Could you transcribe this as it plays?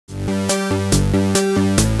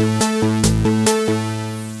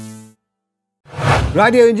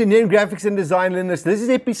Radio Engineering, Graphics and Design learners, this is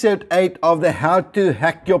episode 8 of the How to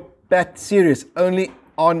Hack Your PAT series, only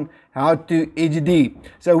on HowToEGD.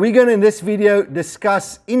 So we're going to in this video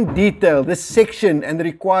discuss in detail this section and the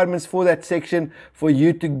requirements for that section for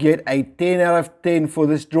you to get a 10 out of 10 for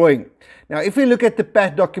this drawing. Now if we look at the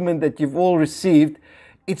PAT document that you've all received,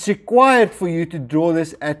 it's required for you to draw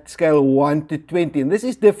this at scale 1 to 20, and this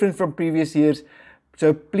is different from previous years,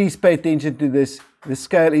 so please pay attention to this. The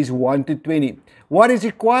scale is 1 to 20. What is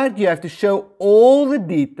required? You have to show all the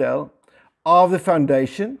detail of the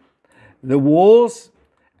foundation, the walls,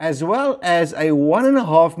 as well as a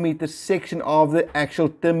 1.5 meter section of the actual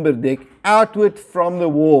timber deck outward from the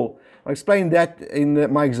wall. I'll explain that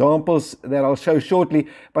in my examples that I'll show shortly,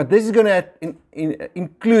 but this is going to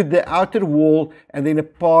include the outer wall and then a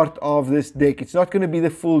part of this deck. It's not going to be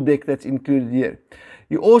the full deck that's included here.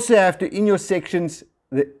 You also have to, in your sections,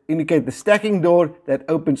 indicate the stacking door that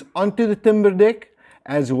opens onto the timber deck,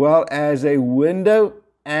 as well as a window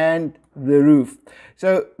and the roof.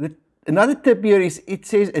 So another tip here is it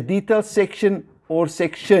says a detailed section or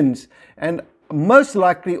sections, and most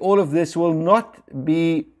likely all of this will not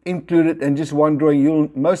be included in just one drawing.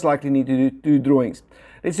 You'll most likely need to do 2 drawings.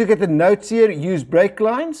 Let's look at the notes here. Use break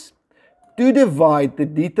lines to divide the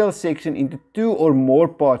detailed section into 2 or more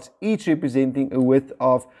parts, each representing a width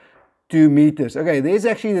of 2 meters. Okay, there's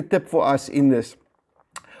actually the tip for us in this.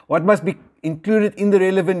 What must be included in the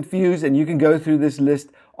relevant views, and you can go through this list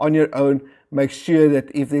on your own. Make sure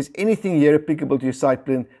that if there's anything here applicable to your site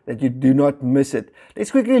plan, that you do not miss it.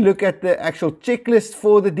 Let's quickly look at the actual checklist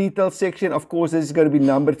for the detailed section. Of course, this is going to be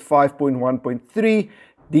numbered 5.1.3,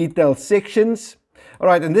 detailed sections. All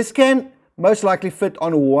right, and this can most likely fit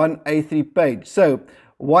on one A3 page. So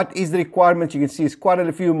what is the requirement? You can see it's quite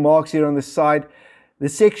a few marks here on the side. The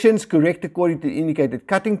sections correct according to the indicated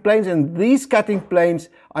cutting planes, and these cutting planes,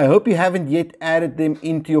 I hope you haven't yet added them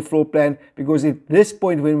into your floor plan, because at this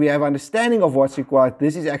point when we have understanding of what's required,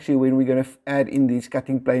 this is actually when we're going to add in these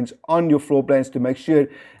cutting planes on your floor plans to make sure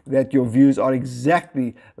that your views are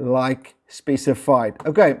exactly like specified.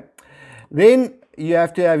 Okay, then you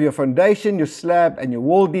have to have your foundation, your slab and your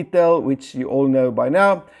wall detail, which you all know by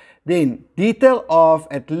now. Then detail of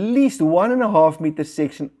at least 1.5 meter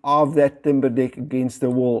section of that timber deck against the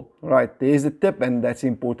wall. All right, there's the tip, and that's the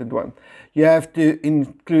important one. You have to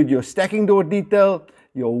include your stacking door detail,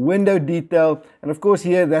 your window detail, and of course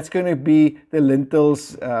here that's going to be the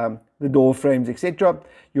lintels, the door frames, etc.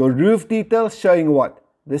 Your roof detail showing what?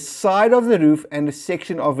 The side of the roof and the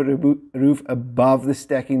section of the roof above the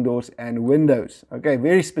stacking doors and windows. Okay,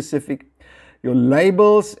 very specific. Your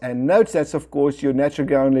labels and notes, that's of course your natural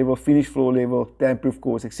ground level, finished floor level, damp-proof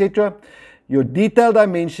course, etc. Your detail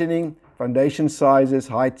dimensioning, foundation sizes,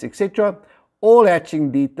 heights, etc. All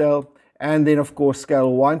hatching detail, and then of course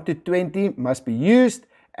scale 1 to 20 must be used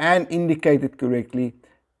and indicated correctly,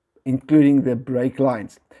 including the break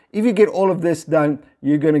lines. If you get all of this done,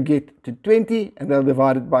 you're going to get to 20, and they'll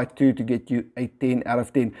divide it by 2 to get you a 10 out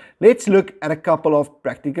of 10. Let's look at a couple of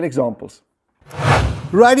practical examples.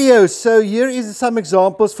 Rightio, so here is some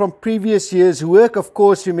examples from previous year's work. Of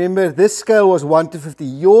course, remember this scale was 1 to 50.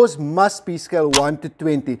 Yours must be scale 1 to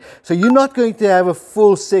 20. So you're not going to have a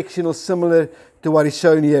full sectional similar to what is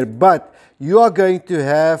shown here, but you are going to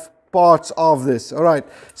have parts of this. All right,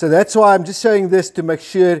 so that's why I'm just showing this to make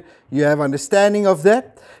sure you have understanding of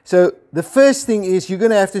that. So the first thing is you're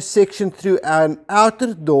going to have to section through an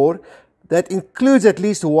outer door that includes at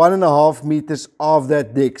least 1.5 meters of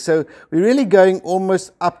that deck. So we're really going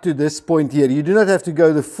almost up to this point here. You do not have to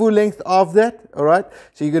go the full length of that, all right?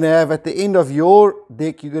 So you're going to have at the end of your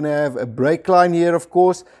deck, you're going to have a break line here, of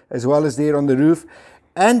course, as well as there on the roof.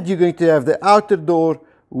 And you're going to have the outer door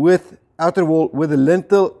with outer wall with the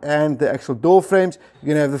lintel and the actual door frames.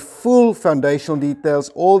 You're going to have the full foundational details,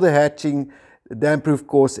 all the hatching, damp-proof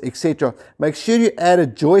course, etc. Make sure you add a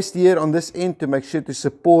joist here on this end to make sure to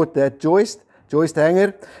support that joist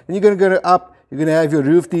hanger. Then you're going to go up, you're going to have your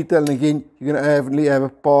roof detail, and again, you're going to only have a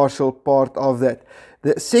partial part of that.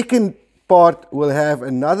 The second part will have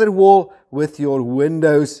another wall with your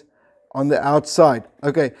windows on the outside.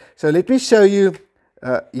 Okay, so let me show you,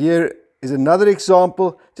 here is another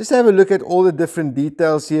example. Just have a look at all the different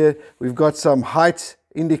details here. We've got some heights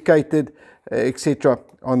indicated, etc.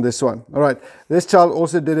 on this one. All right, this child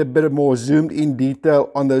also did a bit more zoomed in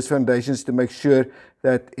detail on those foundations to make sure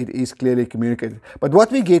that it is clearly communicated. But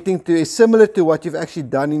what we're getting to is similar to what you've actually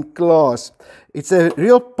done in class. It's a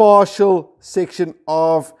real partial section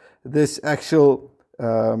of this actual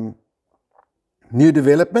new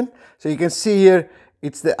development. So you can see here,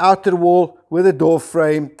 it's the outer wall with a door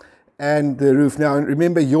frame, and the roof. Now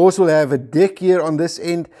remember, yours will have a deck here on this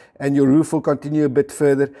end and your roof will continue a bit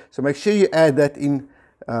further. So make sure you add that in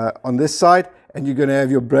on this side, and you're going to have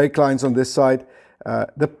your brake lines on this side.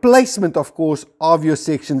 The placement, of course, of your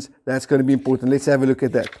sections, that's going to be important. Let's have a look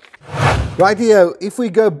at that. Right here, if we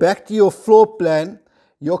go back to your floor plan,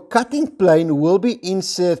 your cutting plane will be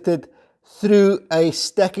inserted through a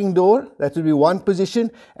stacking door. That will be one position,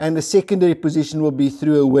 and the secondary position will be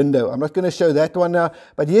through a window. I'm not going to show that one now,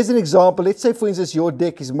 but here's an example. Let's say, for instance, your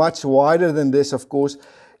deck is much wider than this, of course.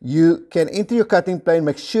 You can enter your cutting plane,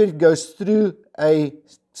 make sure it goes through a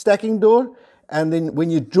stacking door, and then when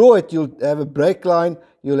you draw it, you'll have a brake line,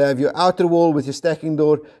 you'll have your outer wall with your stacking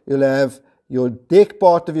door, you'll have your deck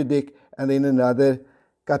part of your deck, and then another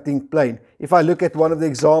cutting plane. If I look at one of the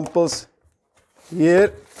examples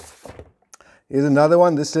here, here's another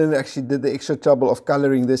one. This cylinder actually did the extra trouble of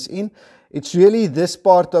coloring this in. It's really this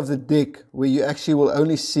part of the deck where you actually will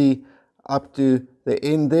only see up to the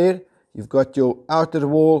end there. You've got your outer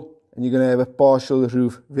wall, and you're going to have a partial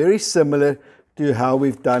roof. Very similar to how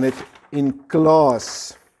we've done it in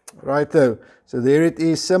class. Right though. So there it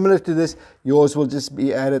is, similar to this. Yours will just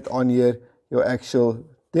be added on here, your actual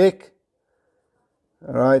deck.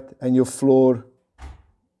 Alright, and your floor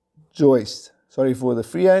joist. Sorry for the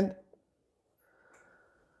freehand.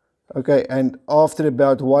 Okay, and after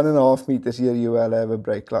about 1.5 meters here, you will have a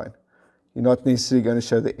brake line. You're not necessarily going to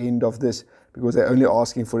show the end of this because they're only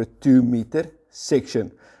asking for a 2-meter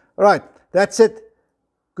section. Alright, that's it.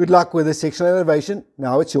 Good luck with the sectional elevation.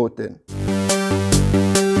 Now it's your turn.